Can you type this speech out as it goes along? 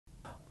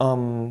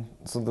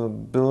So the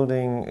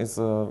building is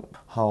a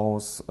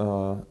house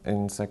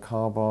in Sag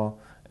Harbor,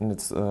 and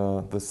it's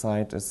the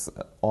site is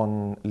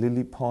on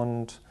Lily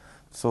Pond.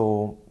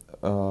 So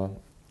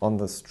on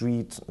the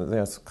street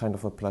there's kind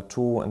of a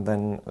plateau and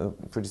then a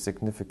pretty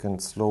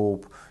significant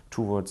slope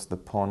towards the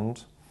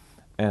pond.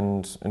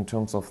 And in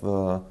terms of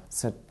the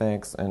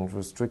setbacks and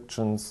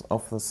restrictions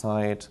of the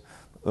site,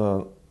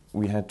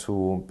 we had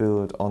to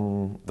build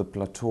on the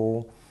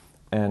plateau.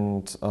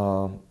 And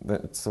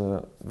it's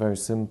a very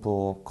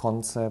simple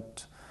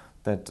concept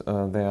that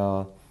there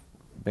are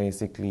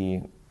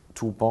basically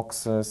two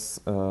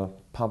boxes, a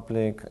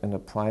public and a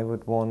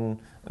private one,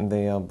 and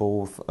they are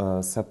both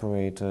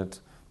separated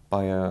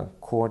by a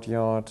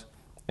courtyard,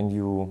 and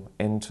you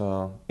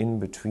enter in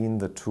between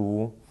the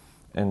two,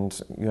 and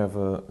you have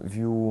a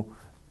view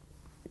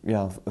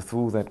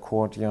through that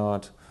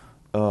courtyard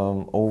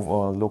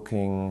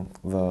overlooking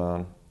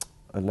the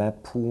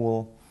lab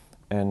pool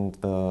and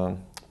the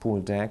pool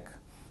deck,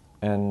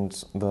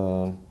 and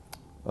the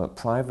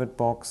private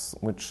box,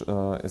 which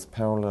is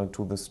parallel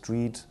to the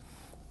street,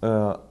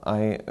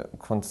 I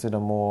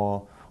considered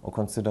more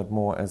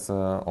as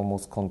a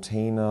almost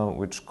container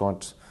which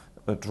got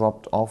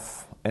dropped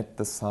off at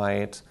the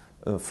site,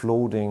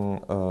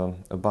 floating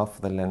above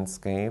the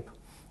landscape,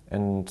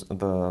 and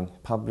the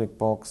public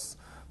box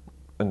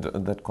and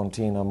that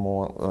container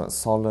more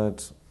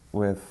solid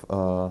with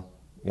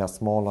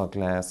smaller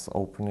glass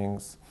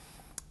openings.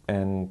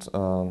 And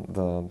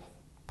the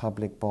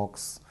public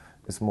box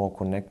is more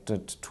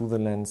connected to the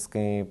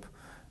landscape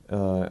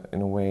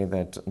in a way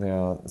that there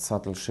are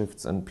subtle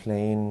shifts in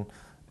plane,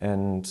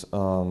 and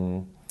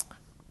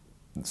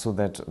so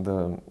that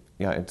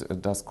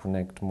it does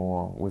connect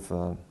more with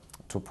the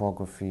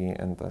topography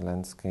and the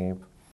landscape.